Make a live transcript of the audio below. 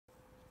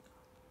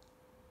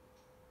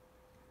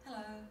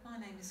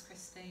is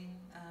Christine,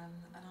 and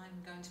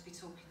I'm going to be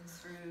talking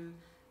through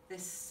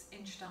this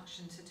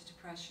Introduction to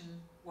Depression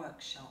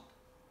workshop.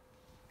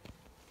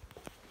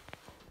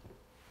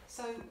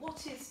 So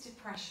what is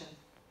depression?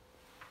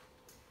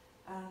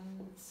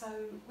 So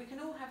we can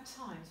all have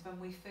times when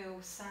we feel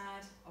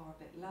sad or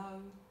a bit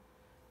low.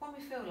 When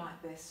we feel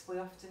like this, we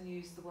often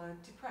use the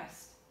word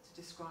depressed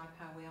to describe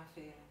how we are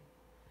feeling.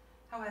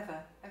 However,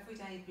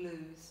 everyday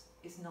blues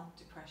is not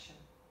depression.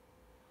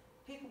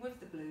 People with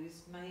the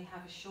blues may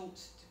have a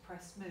short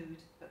depressed mood,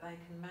 but they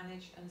can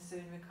manage and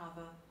soon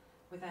recover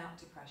without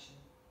depression.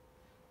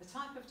 The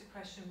type of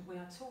depression we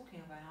are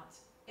talking about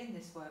in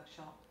this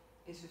workshop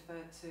is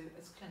referred to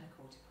as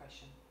clinical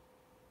depression.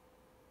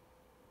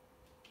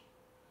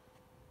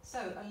 So,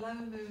 a low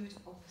mood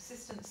or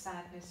persistent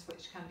sadness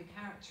which can be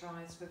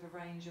characterised with a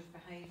range of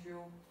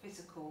behavioural,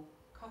 physical,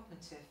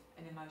 cognitive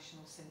and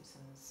emotional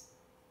symptoms.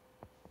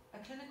 A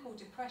clinical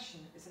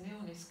depression is an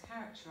illness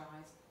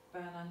characterised by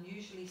an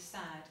unusually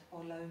sad or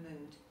low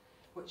mood,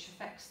 which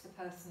affects the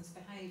person's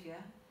behaviour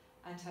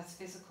and has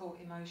physical,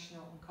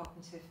 emotional and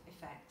cognitive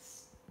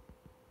effects.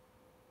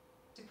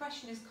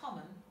 Depression is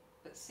common,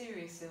 but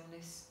serious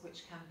illness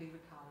which can be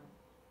recurrent.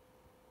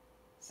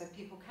 So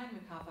people can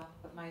recover,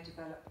 but may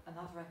develop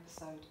another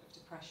episode of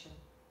depression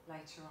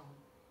later on.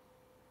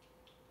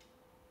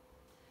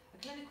 A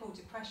clinical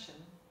depression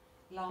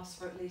lasts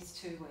for at least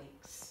 2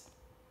 weeks.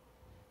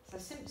 So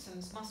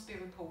symptoms must be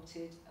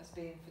reported as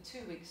being for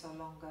 2 weeks or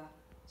longer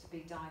to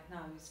be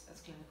diagnosed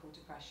as clinical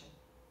depression.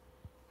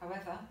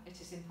 However, it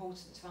is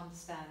important to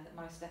understand that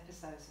most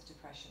episodes of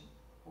depression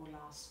will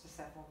last for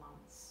several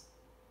months.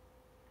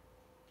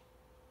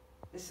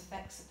 This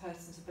affects a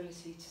person's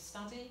ability to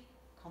study,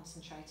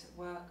 concentrate at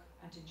work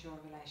and enjoy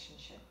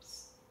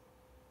relationships.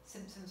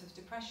 Symptoms of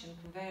depression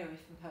can vary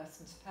from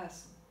person to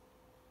person.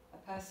 A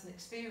person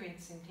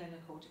experiencing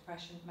clinical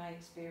depression may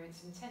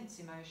experience intense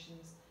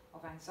emotions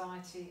of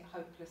anxiety,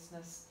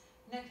 hopelessness,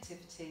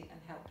 negativity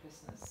and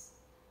helplessness,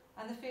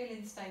 and the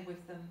feelings stay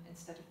with them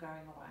instead of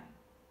going away.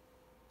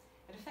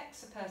 It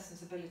affects a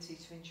person's ability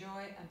to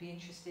enjoy and be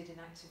interested in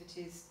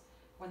activities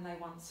when they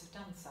once have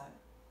done so.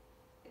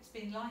 It's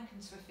been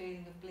likened to a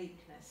feeling of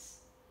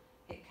bleakness.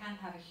 It can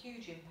have a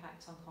huge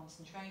impact on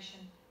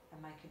concentration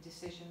and making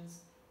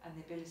decisions and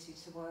the ability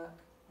to work,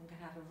 and can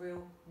have a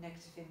real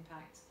negative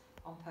impact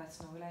on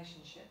personal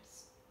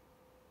relationships.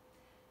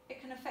 It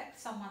can affect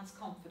someone's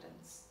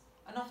confidence,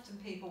 and often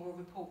people will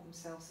report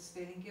themselves as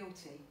feeling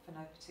guilty for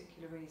no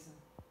particular reason.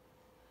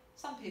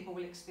 Some people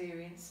will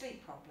experience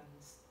sleep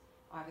problems,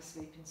 either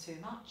sleeping too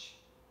much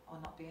or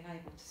not being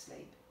able to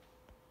sleep.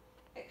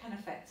 It can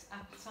affect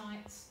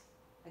appetites,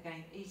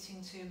 again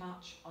eating too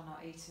much or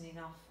not eating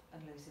enough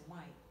and losing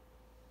weight.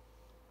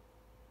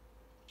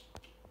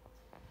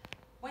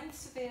 When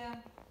severe,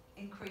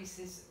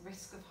 increases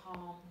risk of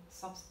harm,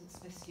 substance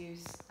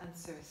misuse and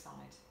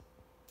suicide.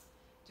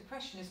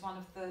 Depression is one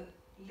of the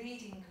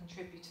leading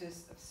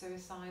contributors of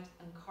suicide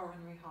and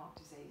coronary heart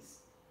disease,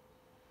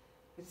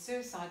 with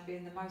suicide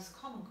being the most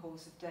common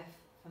cause of death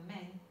for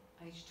men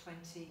aged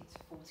 20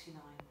 to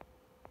 49.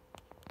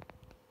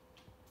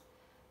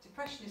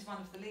 Depression is one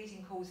of the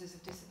leading causes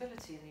of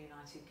disability in the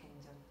United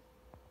Kingdom.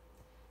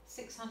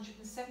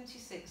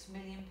 676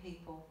 million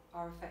people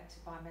are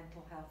affected by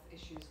mental health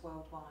issues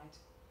worldwide,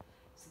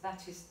 so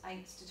that is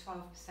 8 to 12%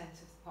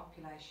 of the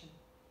population.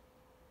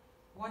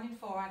 1 in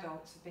 4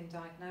 adults have been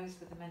diagnosed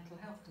with a mental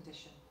health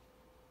condition.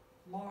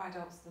 More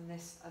adults than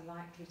this are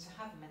likely to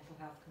have a mental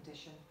health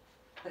condition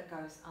that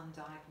goes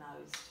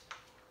undiagnosed.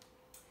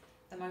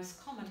 The most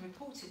common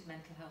reported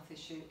mental health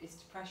issue is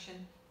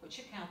depression, which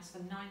accounts for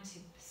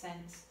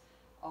 90%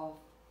 of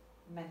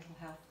mental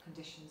health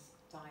conditions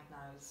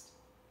diagnosed.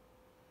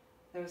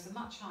 There is a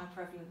much higher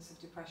prevalence of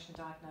depression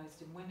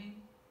diagnosed in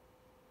women,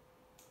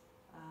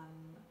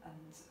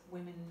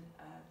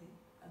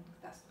 and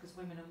that's because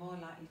women are more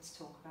likely to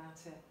talk about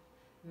it,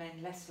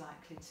 men less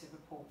likely to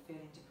report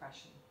feeling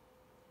depression.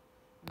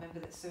 Remember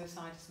that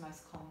suicide is the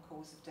most common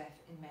cause of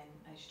death in men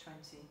aged 20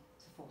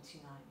 to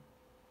 49.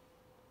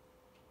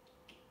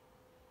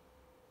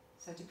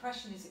 So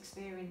depression is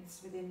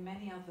experienced within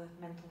many other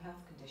mental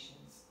health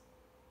conditions.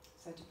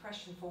 So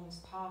depression forms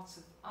part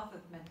of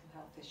other mental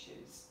health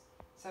issues.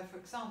 So for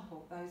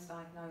example, those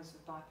diagnosed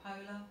with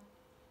bipolar,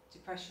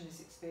 depression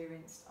is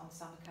experienced on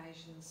some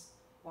occasions,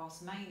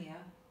 whilst mania,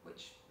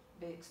 which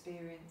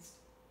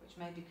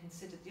may be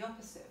considered the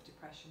opposite of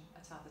depression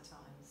at other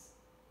times.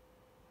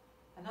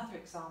 Another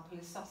example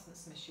is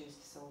substance misuse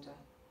disorder,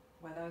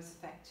 where those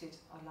affected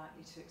are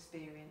likely to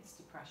experience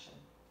depression.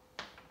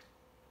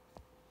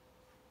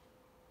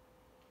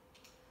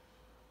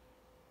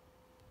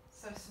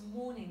 So some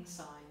warning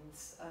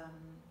signs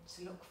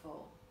to look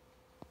for.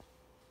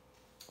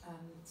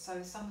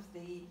 So some of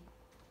the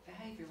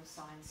behavioural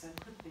signs, so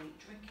it could be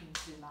drinking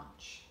too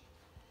much.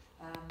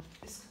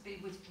 This could be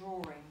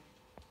withdrawing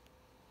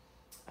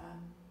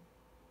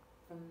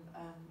from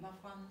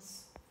loved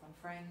ones, from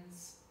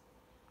friends.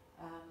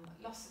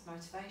 Loss of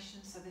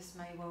motivation, so this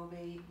may well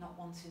be not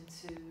wanting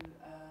to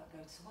go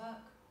to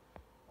work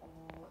or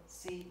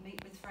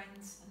meet with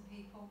friends and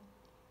people.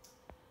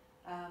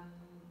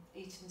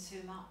 eating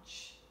too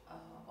much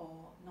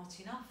or not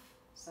enough.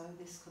 So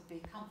this could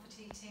be comfort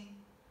eating,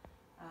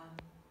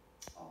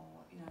 or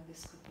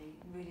this could be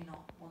really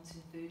not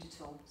wanting food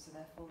at all, so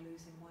therefore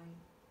losing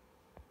weight.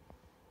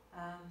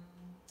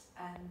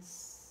 And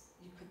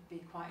you could be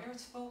quite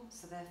irritable,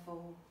 so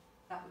therefore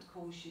that would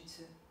cause you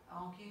to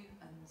argue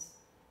and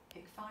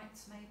pick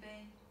fights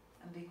maybe,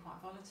 and be quite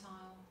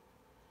volatile.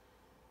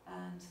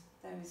 And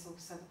there is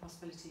also the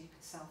possibility you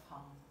could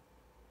self-harm.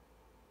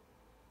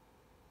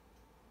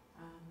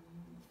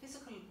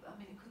 Physical,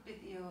 it could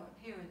be your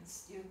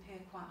appearance, you appear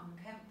quite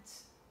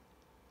unkempt.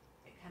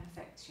 It can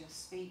affect your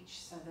speech,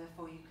 so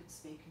therefore you could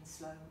speak in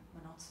slow,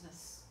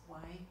 monotonous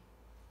way.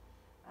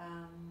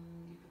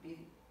 You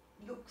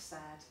could look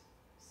sad,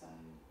 so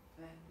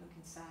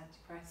looking sad,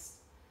 depressed,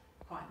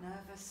 quite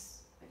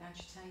nervous, a bit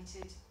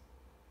agitated.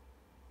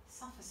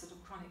 Suffer sort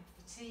of chronic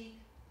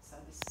fatigue, so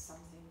this is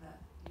something that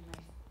you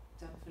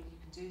don't feel you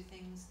can do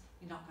things,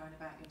 you're not going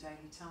about your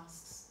daily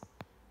tasks.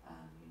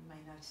 You may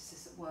notice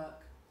this at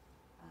work,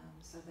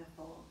 so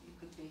therefore you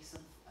could be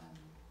sort of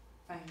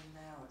failing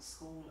there, or at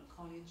school, at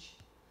college,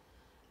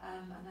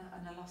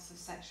 and a loss of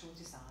sexual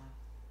desire.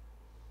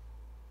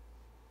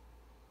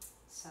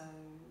 So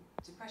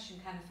depression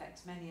can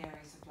affect many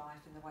areas of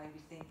life in the way we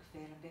think,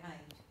 feel and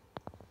behave.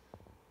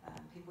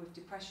 People with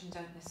depression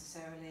don't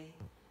necessarily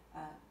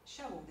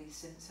show all these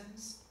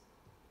symptoms,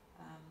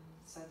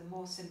 so the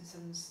more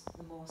symptoms,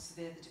 the more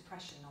severe the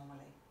depression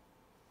normally.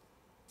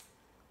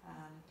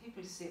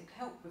 People who seek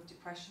help with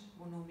depression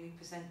will normally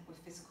present with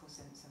physical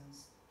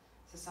symptoms.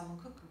 So someone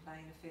could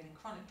complain of feeling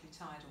chronically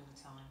tired all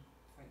the time,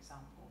 for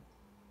example.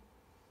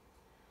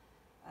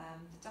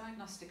 The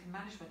diagnostic and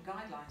management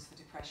guidelines for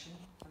depression,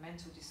 for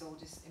mental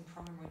disorders in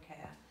primary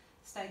care,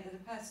 state that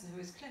a person who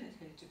is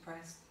clinically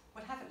depressed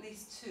would have at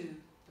least 2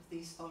 of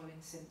these following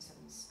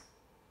symptoms.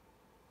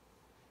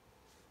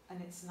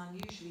 And it's an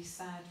unusually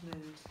sad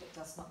mood that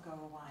does not go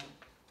away.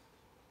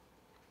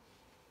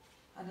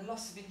 And a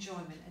loss of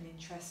enjoyment and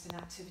interest in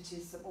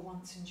activities that were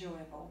once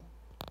enjoyable.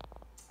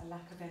 A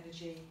lack of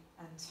energy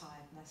and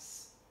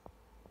tiredness.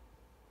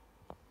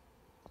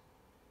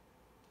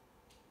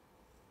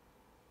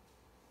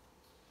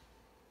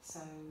 So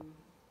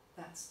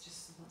that's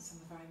just some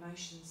of our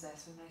emotions there.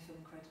 So we may feel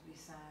incredibly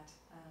sad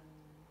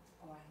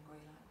or angry,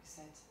 like we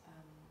said.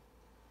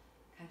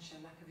 Can show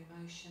lack of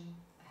emotion,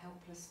 a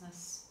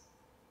helplessness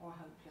or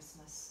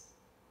hopelessness.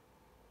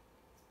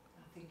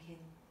 Thinking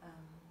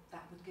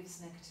that would give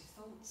us negative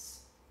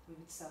thoughts. We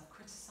would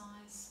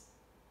self-criticise,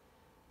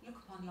 look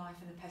upon life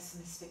in a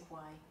pessimistic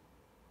way,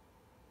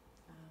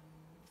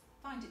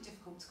 find it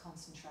difficult to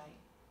concentrate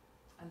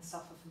and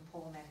suffer from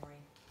poor memory.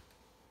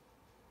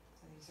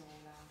 So these are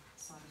all our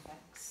side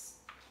effects.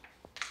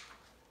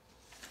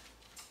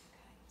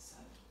 Okay,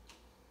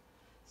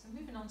 so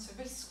moving on to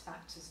risk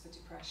factors for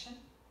depression.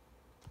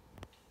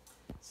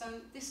 So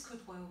this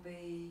could well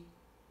be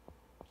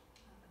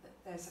that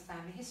there's a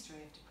family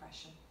history of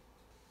depression.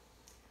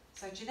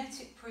 So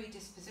genetic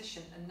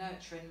predisposition and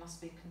nurturing must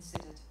be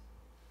considered.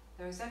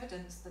 There is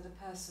evidence that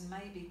a person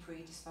may be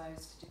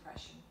predisposed to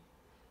depression.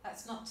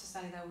 That's not to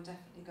say they will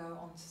definitely go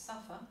on to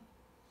suffer.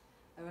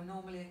 There are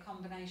normally a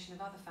combination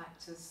of other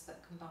factors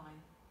that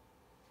combine.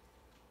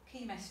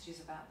 Key messages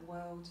about the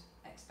world,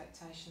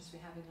 expectations we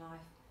have in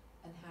life,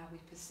 and how we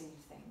perceive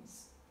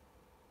things.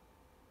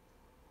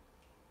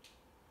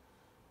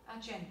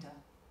 Our gender.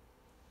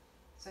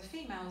 So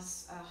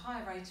females are a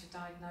higher rate of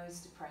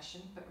diagnosed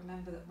depression, but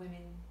remember that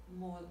women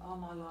are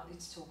more likely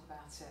to talk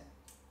about it.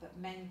 But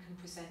men can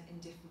present in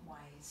different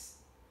ways.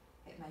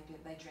 It may be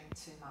that they drink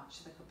too much,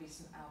 so there could be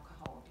some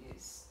alcohol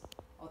abuse,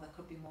 or there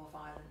could be more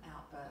violent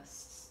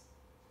outbursts.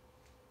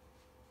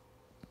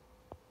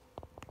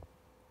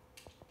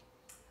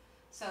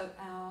 So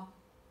our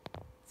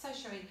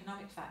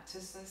socio-economic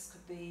factors, this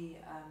could be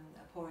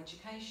a poor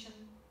education,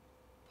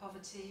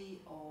 poverty,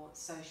 or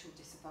social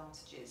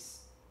disadvantages.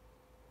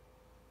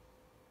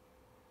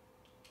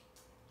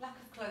 Lack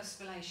of close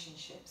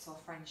relationships or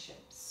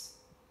friendships.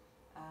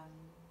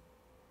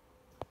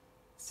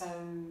 So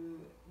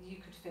you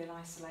could feel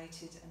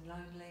isolated and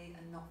lonely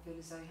and not feel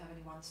as though you have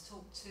anyone to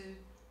talk to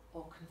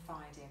or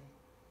confide in.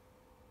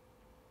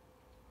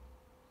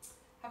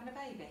 Having a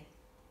baby.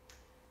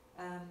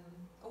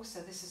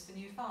 Also, this is for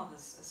new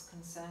fathers, as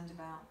concerned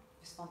about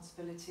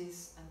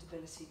responsibilities and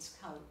ability to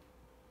cope.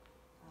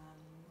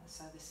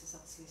 So this is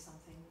obviously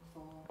something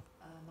for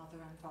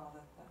mother and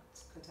father that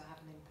could have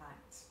an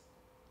impact.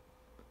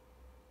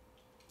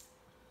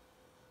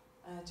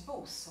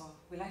 Divorce or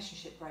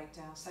relationship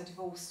breakdown. So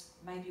divorce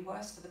may be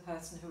worse for the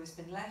person who has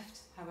been left.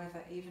 However,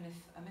 even if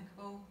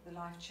amicable, the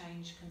life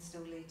change can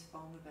still lead to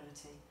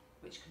vulnerability,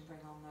 which can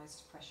bring on those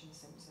depression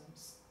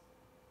symptoms.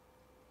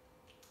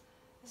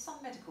 There's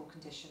some medical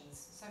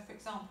conditions. So for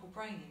example,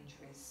 brain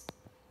injuries,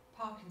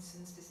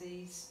 Parkinson's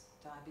disease,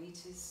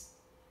 diabetes,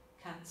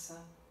 cancer,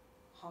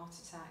 heart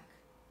attack,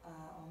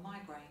 or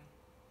migraine.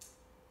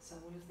 So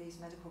all of these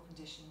medical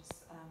conditions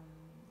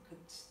could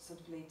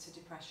sort of lead to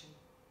depression.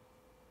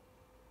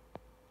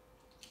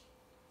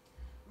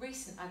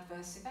 recent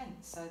adverse event,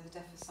 so the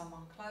death of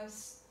someone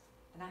close,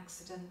 an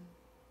accident,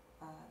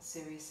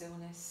 serious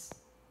illness,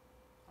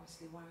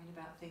 obviously worrying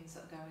about things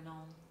that are going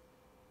on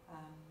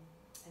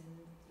and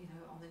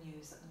on the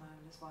news at the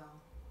moment as well.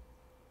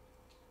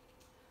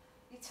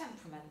 Your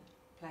temperament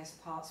plays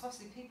a part. So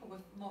obviously people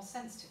with more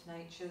sensitive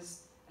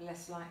natures are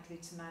less likely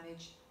to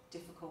manage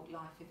difficult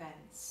life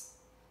events.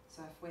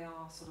 So if we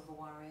are sort of a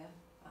worrier,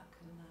 that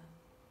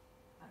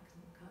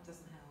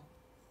doesn't help.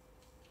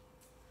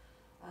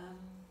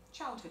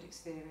 Childhood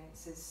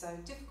experiences, so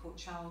difficult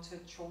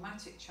childhood,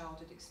 traumatic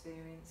childhood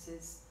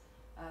experiences,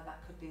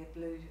 that could be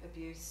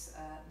abuse,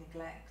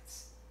 neglect,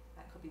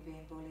 that could be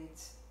being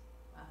bullied,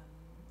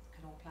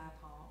 can all play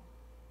a part.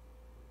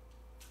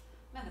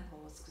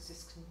 Menopause, because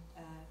this can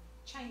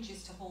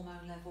changes to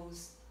hormone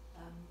levels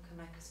can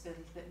make us feel a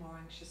little bit more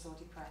anxious or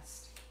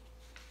depressed.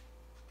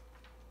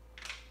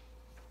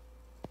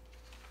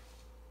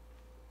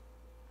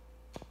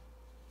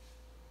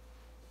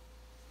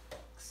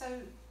 So,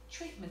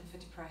 treatment for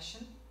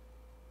depression.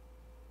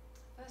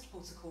 First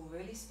protocol,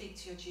 really speak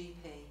to your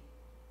GP.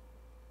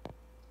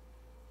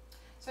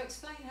 So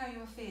explain how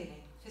you are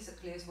feeling,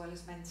 physically as well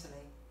as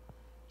mentally.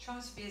 Try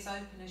to be as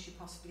open as you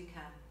possibly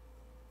can.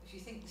 If you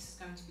think this is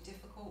going to be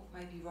difficult,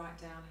 maybe write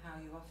down how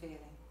you are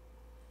feeling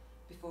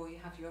before you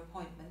have your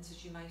appointment,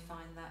 as you may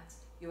find that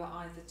you are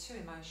either too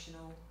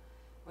emotional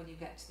when you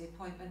get to the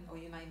appointment or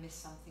you may miss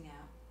something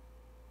out.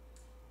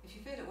 If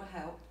you feel it will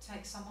help,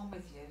 take someone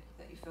with you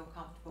that you feel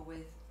comfortable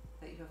with,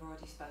 that you have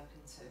already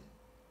spoken to.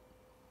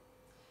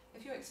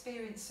 If you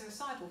experience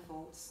suicidal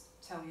thoughts,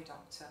 tell your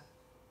doctor.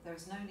 There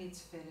is no need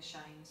to feel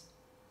ashamed.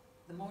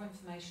 The more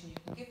information you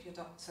can give your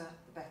doctor,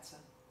 the better.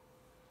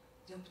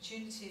 The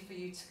opportunity for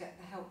you to get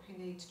the help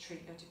you need to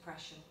treat your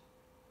depression.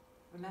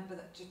 Remember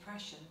that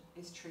depression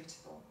is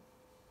treatable.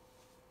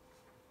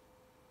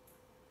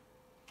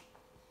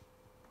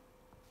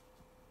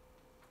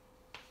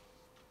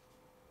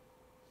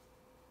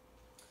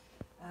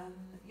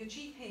 Your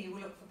GP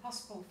will look for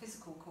possible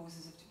physical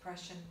causes of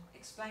depression,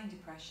 explain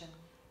depression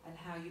and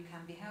how you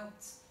can be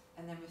helped,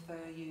 and then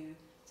refer you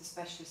to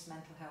specialist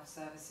mental health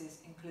services,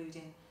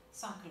 including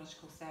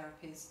psychological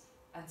therapies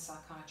and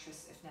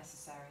psychiatrists if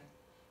necessary,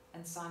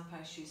 and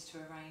signpost you to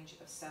a range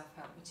of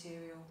self-help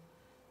material,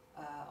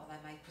 or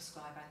they may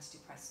prescribe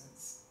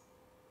antidepressants.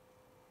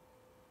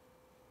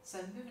 So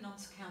moving on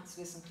to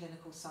counsellors and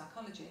clinical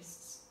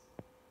psychologists.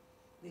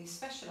 These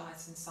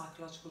specialise in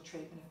psychological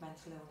treatment of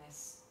mental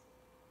illness.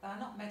 They are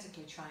not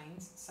medically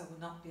trained, so will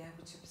not be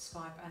able to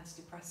prescribe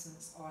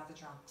antidepressants or other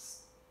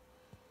drugs.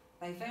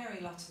 They vary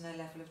a lot in their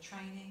level of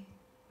training,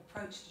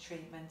 approach to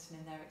treatment and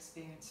in their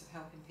experience of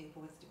helping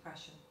people with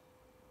depression.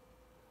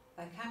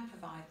 They can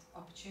provide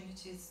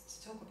opportunities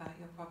to talk about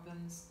your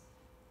problems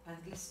and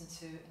listen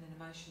to in an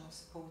emotional,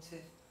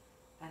 supportive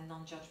and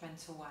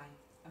non-judgmental way,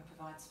 and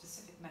provide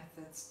specific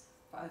methods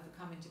for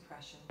overcoming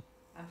depression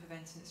and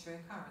preventing its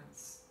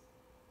reoccurrence.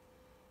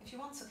 If you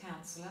want a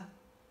counsellor,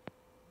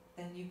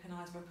 then you can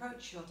either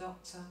approach your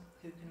doctor,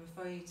 who can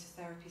refer you to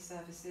therapy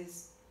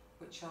services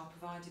which are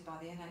provided by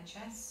the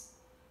NHS,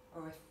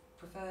 or if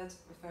preferred,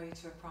 refer you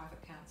to a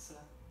private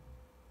counsellor.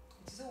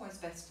 It is always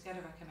best to get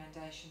a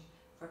recommendation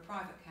for a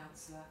private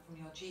counsellor from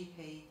your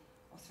GP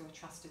or through a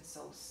trusted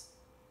source.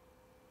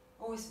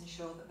 Always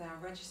ensure that they are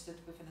registered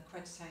with an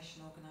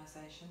accreditation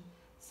organisation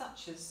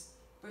such as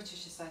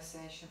British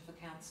Association for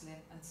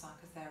Counselling and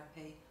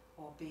Psychotherapy,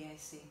 or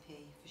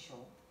BACP for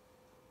short.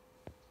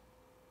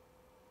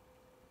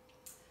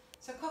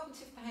 So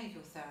cognitive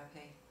behavioural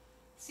therapy.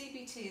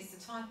 CBT is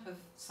the type of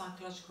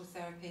psychological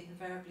therapy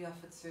invariably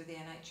offered through the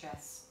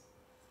NHS.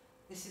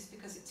 This is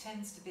because it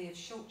tends to be of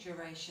short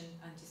duration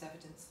and is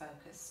evidence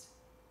focused.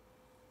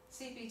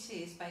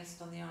 CBT is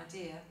based on the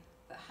idea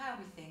that how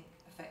we think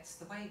affects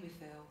the way we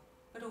feel,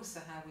 but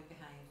also how we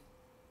behave.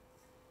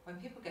 When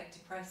people get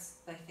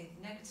depressed, they think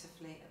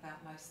negatively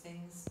about most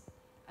things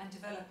and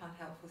develop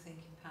unhelpful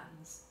thinking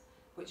patterns,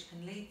 which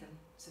can lead them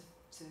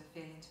to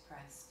feeling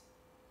depressed.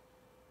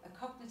 A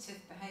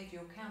cognitive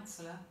behavioural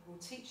counsellor will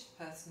teach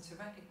the person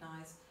to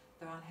recognise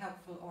their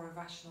unhelpful or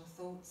irrational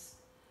thoughts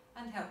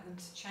and help them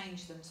to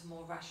change them to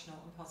more rational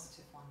and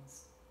positive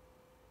ones.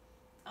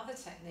 Other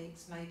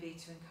techniques may be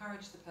to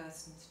encourage the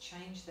person to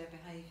change their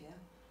behaviour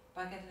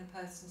by getting a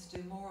person to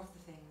do more of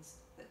the things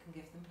that can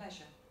give them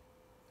pleasure.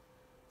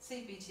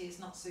 CBT is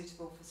not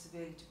suitable for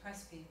severely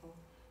depressed people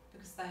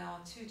because they are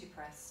too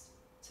depressed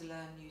to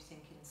learn new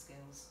thinking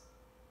skills.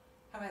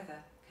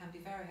 However, can be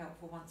very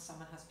helpful once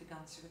someone has begun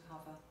to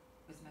recover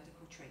with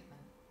medical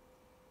treatment.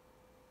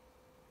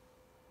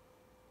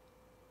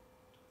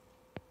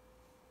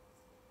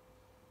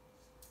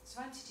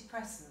 So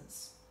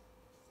antidepressants.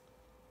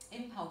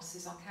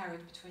 Impulses are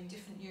carried between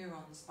different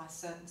neurons by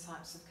certain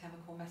types of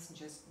chemical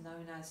messengers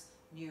known as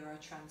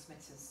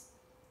neurotransmitters.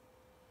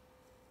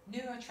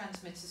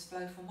 Neurotransmitters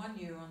flow from one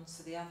neuron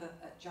to the other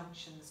at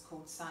junctions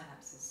called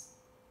synapses,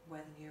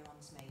 where the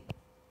neurons meet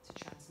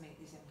to transmit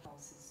these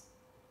impulses.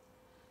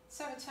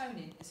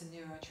 Serotonin is a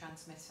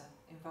neurotransmitter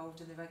involved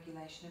in the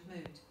regulation of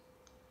mood.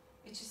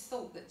 It is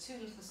thought that too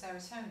little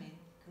serotonin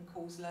can can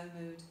cause low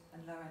mood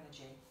and low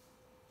energy.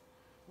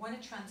 When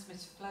a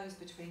transmitter flows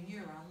between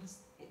neurons,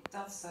 it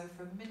does so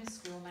for a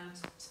minuscule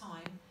amount of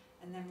time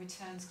and then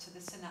returns to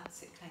the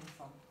synapse it came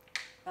from,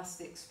 thus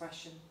the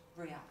expression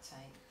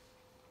reuptake.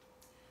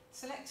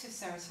 Selective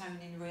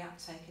serotonin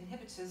reuptake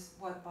inhibitors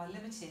work by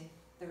limiting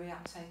the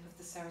reuptake of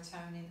the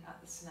serotonin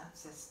at the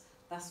synapses,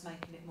 thus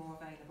making it more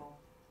available.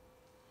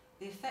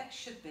 The effect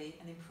should be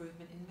an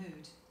improvement in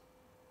mood.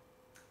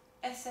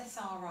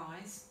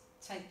 SSRIs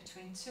take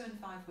between 2 and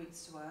 5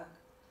 weeks to work,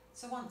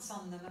 so once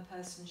on them a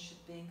person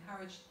should be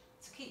encouraged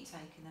to keep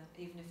taking them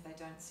even if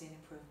they don't see an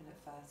improvement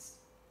at first.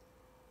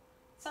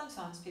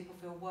 Sometimes people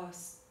feel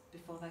worse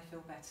before they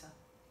feel better.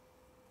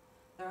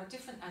 There are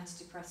different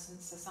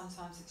antidepressants, so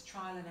sometimes it's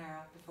trial and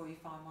error before you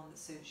find one that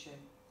suits you.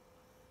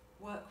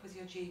 Work with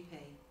your GP.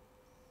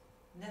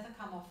 Never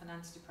come off an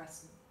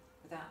antidepressant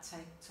without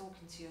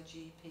talking to your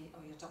GP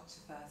or your doctor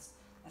first,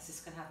 as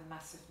this can have a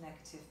massive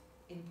negative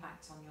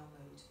impact on your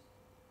mood.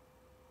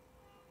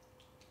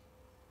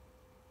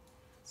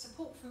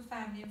 Support from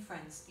family and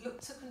friends.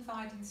 Look to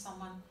confide in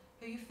someone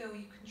who you feel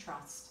you can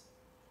trust.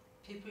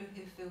 People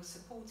who feel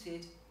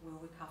supported will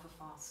recover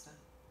faster.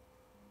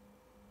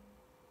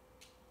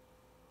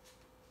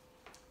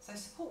 So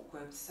support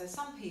groups. So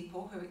some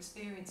people who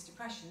experience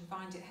depression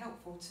find it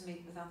helpful to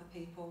meet with other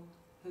people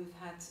who've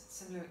had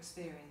similar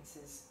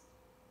experiences.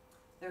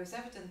 There is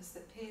evidence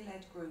that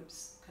peer-led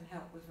groups can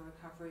help with the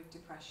recovery of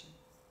depression.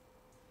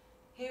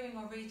 Hearing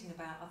or reading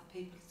about other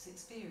people's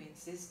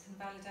experiences can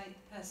validate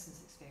the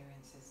person's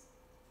experiences,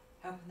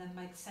 helping them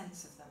make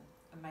sense of them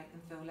and make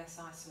them feel less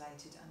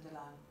isolated and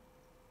alone.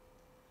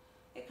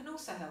 It can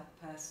also help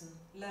a person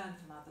learn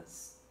from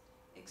others'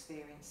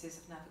 experiences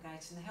of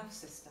navigating the health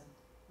system,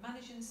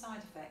 managing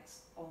side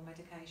effects or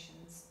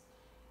medications,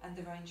 and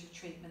the range of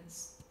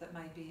treatments that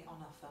may be on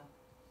offer.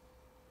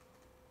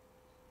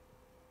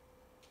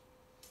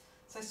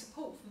 So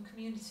support from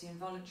community and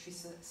voluntary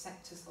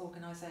sectors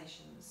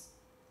organisations.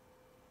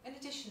 In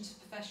addition to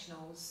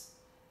professionals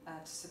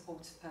to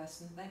support a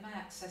person, they may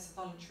access a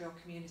voluntary or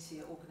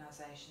community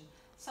organisation,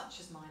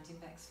 such as Mind in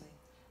Bexley,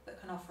 that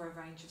can offer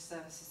a range of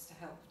services to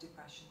help with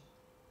depression.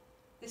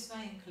 This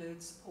may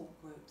include support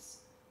groups,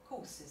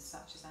 courses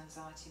such as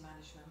anxiety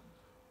management,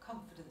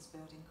 confidence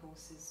building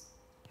courses,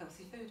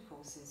 healthy food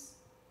courses.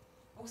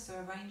 Also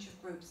a range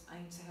of groups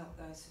aim to help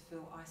those who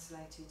feel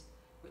isolated,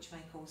 which may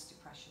cause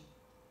depression.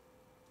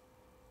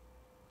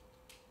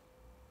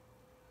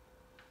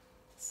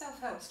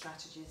 Self-help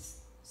strategies.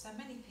 So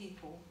many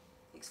people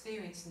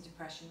experiencing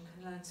depression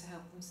can learn to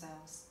help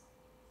themselves.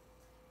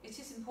 It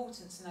is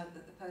important to note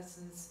that the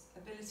person's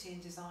ability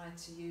and desire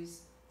to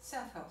use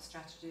self-help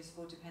strategies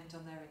will depend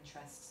on their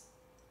interests.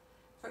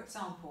 For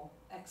example,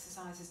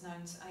 exercise is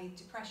known to aid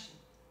depression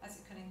as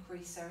it can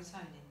increase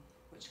serotonin,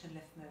 which can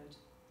lift mood.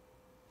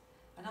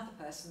 Another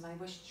person may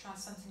wish to try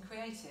something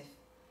creative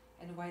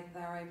in a way that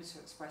they are able to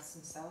express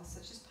themselves,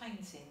 such as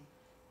painting,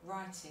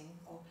 writing,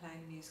 or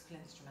playing a musical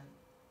instrument.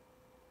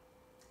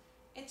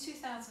 In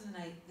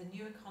 2008, the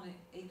New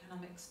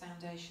Economics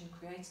Foundation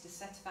created a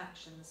set of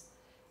actions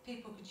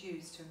people could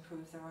use to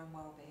improve their own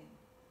well-being.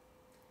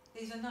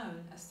 These are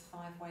known as the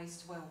 5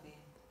 ways to well-being.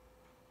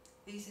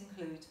 These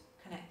include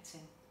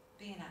connecting,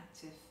 being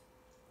active,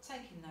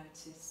 taking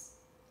notice,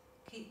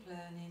 keep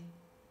learning,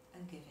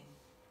 and giving.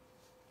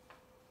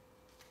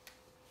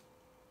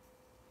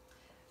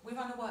 We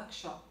run a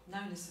workshop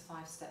known as the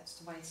 5 Steps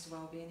to Ways to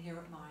Wellbeing here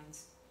at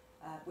Minds,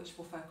 which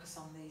will focus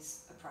on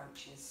these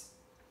approaches.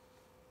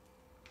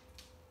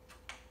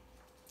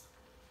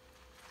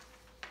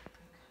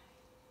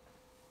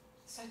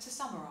 So to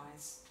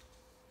summarise,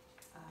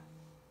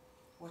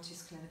 what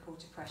is clinical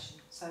depression?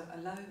 So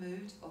a low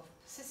mood of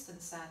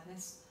persistent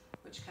sadness,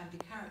 which can be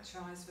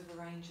characterised with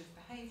a range of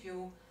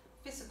behavioural,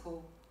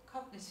 physical,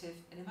 cognitive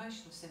and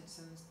emotional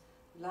symptoms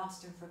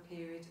lasting for a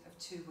period of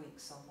 2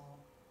 weeks or more.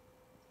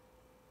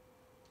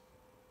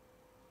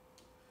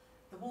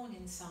 The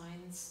warning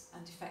signs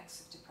and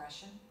effects of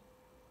depression.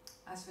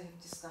 As we have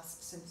discussed,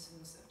 the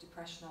symptoms of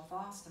depression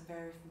are vast and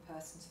vary from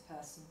person to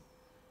person.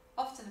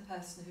 Often a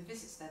person who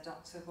visits their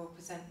doctor will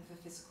present with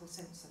a physical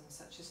symptoms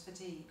such as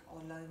fatigue or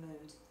low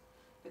mood,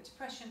 but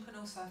depression can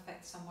also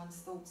affect someone's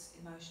thoughts,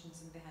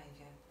 emotions and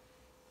behaviour.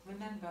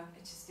 Remember,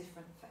 it is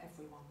different for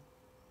everyone.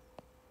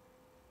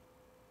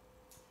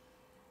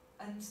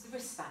 And the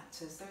risk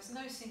factors. There is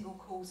no single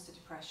cause to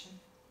depression,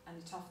 and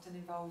it often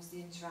involves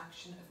the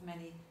interaction of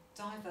many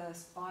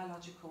diverse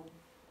biological,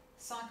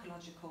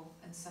 psychological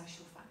and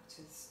social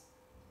factors.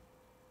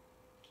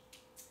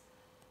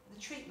 The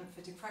treatment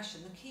for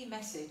depression, the key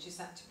message is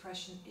that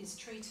depression is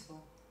treatable.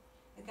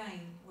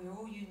 Again, we're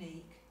all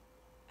unique,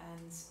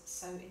 and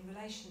so in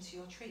relation to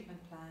your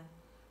treatment plan,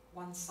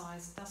 one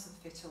size doesn't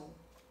fit all.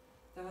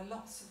 There are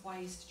lots of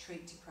ways to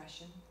treat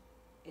depression.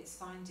 It's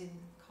finding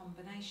a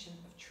combination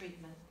of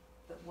treatment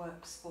that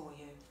works for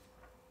you.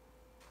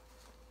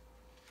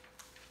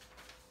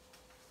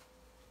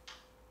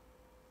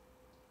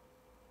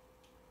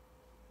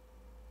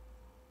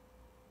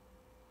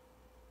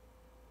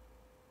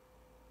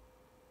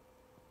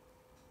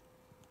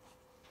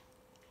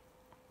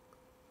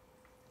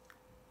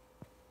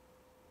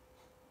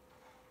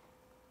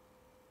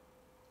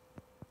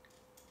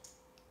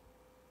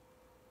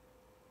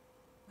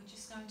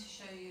 going to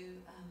show you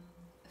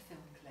a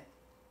film clip.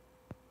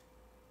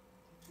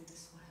 Hopefully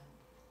this will help.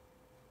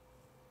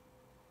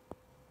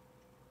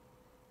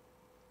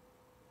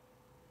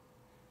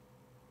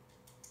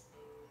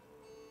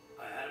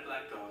 I had a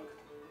black dog.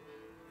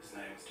 His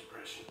name was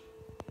Depression.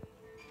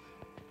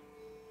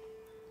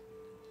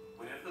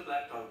 Whenever the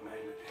black dog made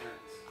an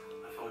appearance,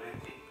 I felt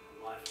empty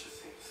and life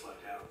just seemed to slow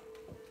down.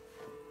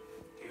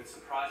 He would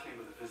surprise me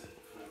with a visit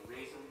for no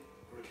reason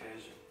or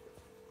occasion.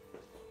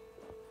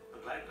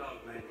 The black dog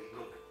made me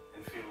look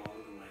and feel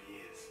older than my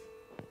years.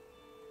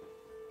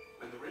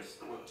 When the rest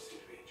of the world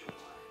seemed to be enjoying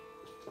life,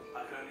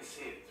 I could only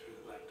see it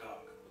through the black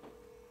dog.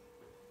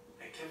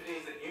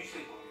 Activities that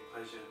usually brought me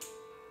pleasure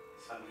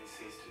suddenly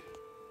ceased to.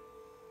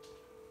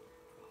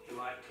 He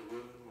liked to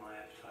ruin my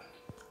appetite.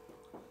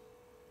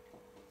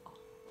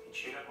 He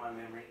chewed up my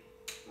memory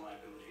and my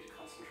ability to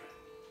concentrate.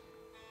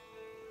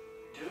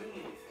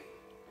 Doing anything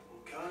or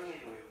going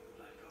anywhere with the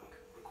black dog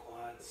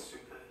required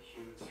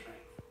superhuman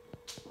strength.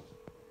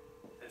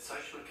 At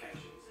social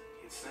occasions,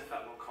 he'd sniff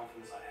out what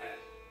confidence I had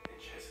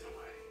and chase it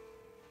away.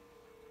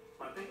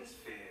 My biggest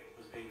fear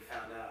was being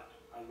found out.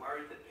 I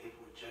worried that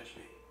people would judge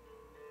me.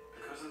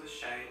 Because of the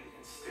shame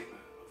and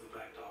stigma of the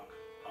black dog,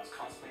 I was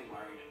constantly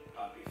worried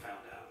I'd be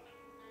found out.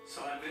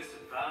 So I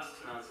invested vast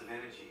amounts of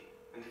energy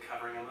into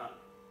covering him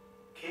up.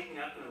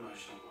 Keeping up an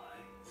emotional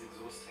lie is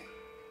exhausting.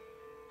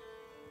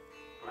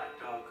 Black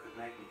dog could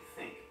make me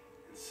think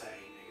and say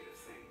negative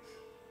things.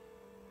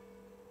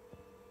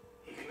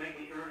 He could make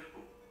me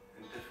irritable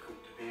and difficult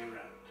to be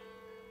around.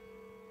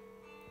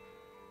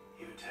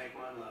 He would take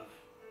my love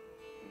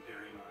and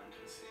bury my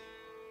intimacy.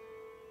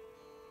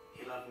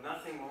 He loved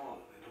nothing more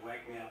than to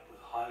wake me up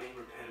with highly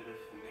repetitive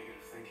and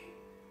negative thinking.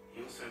 He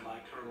also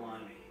liked to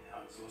remind me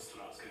how exhausted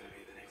I was going to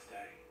be the next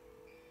day.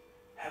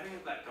 Having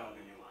a black dog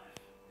in your life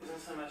isn't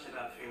so much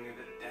about feeling a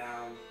bit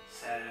down,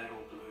 sad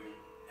or blue.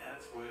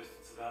 At its worst,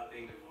 it's about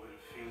being devoid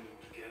of feeling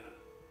altogether.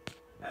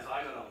 As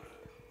I got older,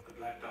 the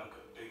black dog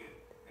got bigger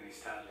and he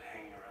started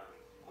hanging around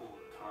all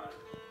the time.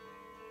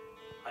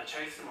 I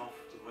chased him off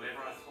with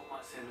whatever I thought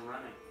might send him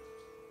running.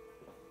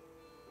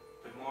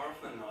 But more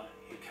often than not,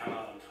 he'd come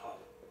out on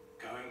top.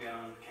 Going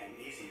down became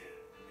easier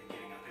than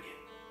getting up again.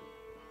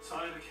 So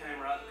I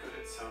became rather good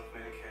at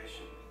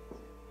self-medication,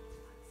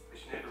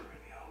 which never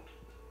really helped.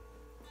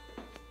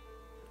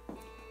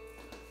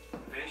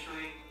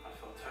 Eventually, I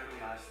felt totally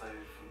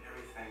isolated from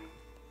everything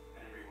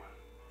and everyone.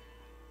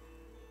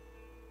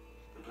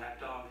 The black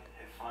dog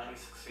had finally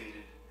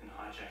succeeded in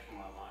hijacking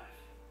my life.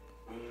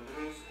 When you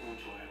lose all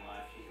joy in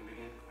life, you can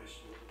begin to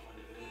question what the point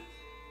of it is.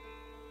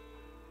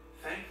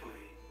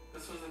 Thankfully,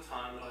 this was the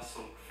time that I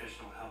sought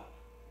professional help.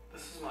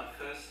 This was my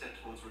first step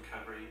towards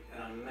recovery and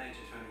a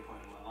major turning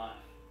point in my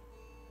life.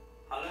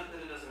 I learned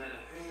that it doesn't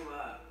matter who you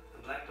are,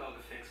 the black dog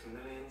affects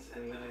millions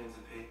and millions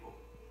of people.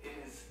 It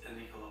is an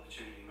equal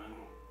opportunity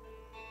mongrel.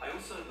 I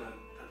also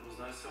learned that there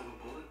was no silver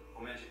bullet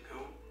or magic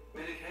pill.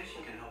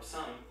 Medication can help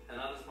some, and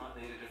others might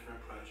need a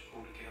different approach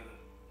altogether.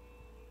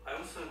 I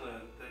also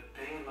learned that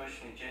being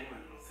emotionally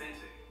genuine and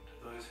authentic to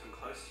those who are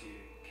close to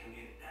you can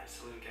be an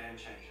absolute game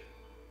changer.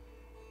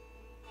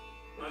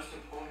 Most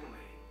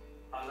importantly,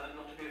 I learned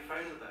not to be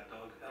afraid of the black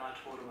dog, and I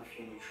taught him a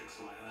few new tricks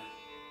of my own.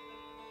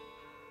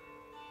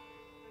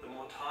 The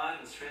more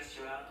tired and stressed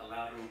you're out, the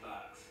louder he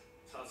barks.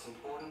 So it's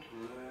important to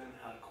learn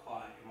how to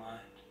quiet your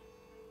mind.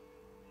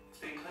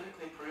 It's been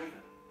clinically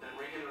proven that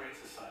regular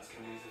exercise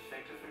can be as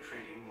effective for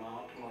treating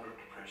mild to moderate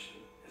depression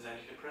as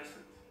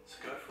antidepressants. So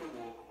go for a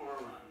walk or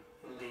a run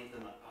and leave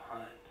them up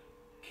behind.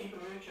 Keep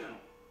a mood journal.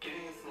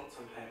 Getting your thoughts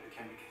on paper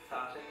can be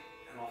cathartic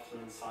and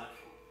often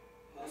insightful.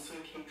 Also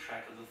keep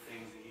track of the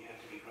things that you have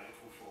to be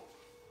grateful for.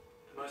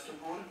 The most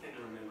important thing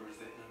to remember is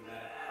that no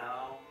matter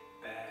how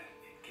bad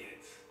it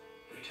gets,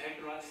 if you take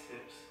the right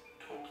steps,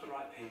 talk to the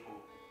right people,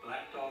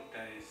 black dog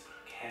days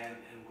can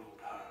and will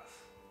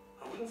pass.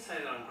 I wouldn't say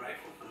that I'm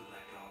grateful for the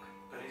black dog,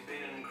 but he's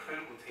been an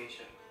incredible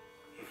teacher.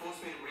 He forced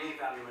me to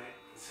reevaluate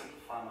and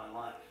simplify my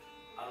life.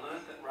 I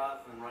learned that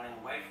rather than running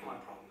away from my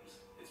problems,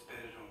 it's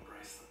better to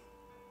embrace them.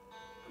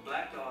 The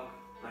black dog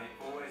may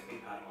always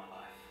be part of my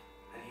life,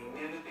 and he'll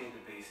never be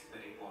the beast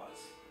that he was.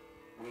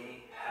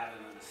 We have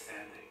an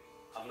understanding.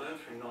 I've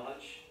learned through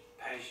knowledge,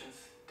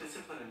 patience,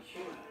 discipline and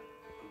humour,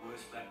 the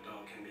worst black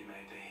dog can be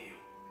made to heal.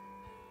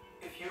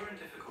 If you're in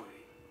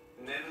difficulty,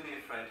 never be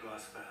afraid to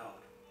ask for help.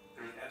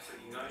 There is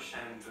absolutely no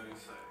shame in doing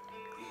so.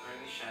 The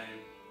only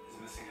shame is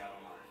missing out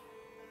on life.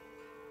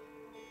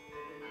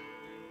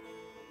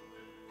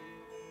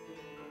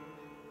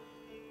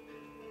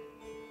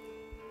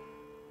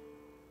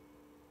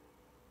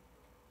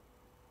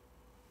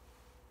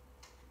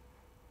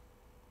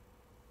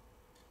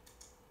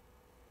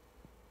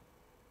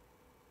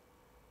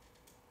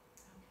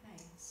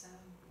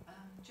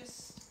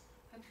 Just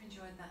hope you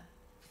enjoyed that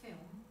film.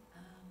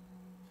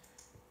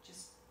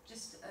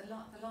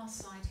 The last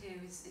slide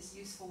here is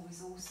useful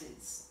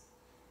resources.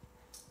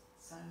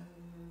 So,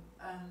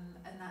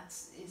 and that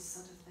is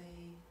sort of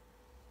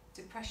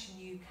the Depression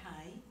UK,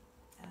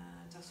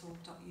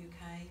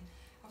 .org.uk.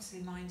 Obviously,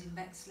 Mind in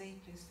Bexley.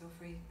 Please feel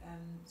free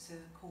to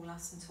call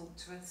us and talk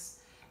to us.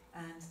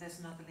 and there's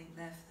another link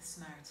there for the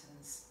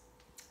Samaritans.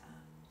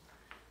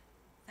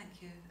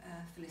 Thank you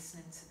for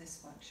listening to this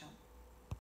workshop.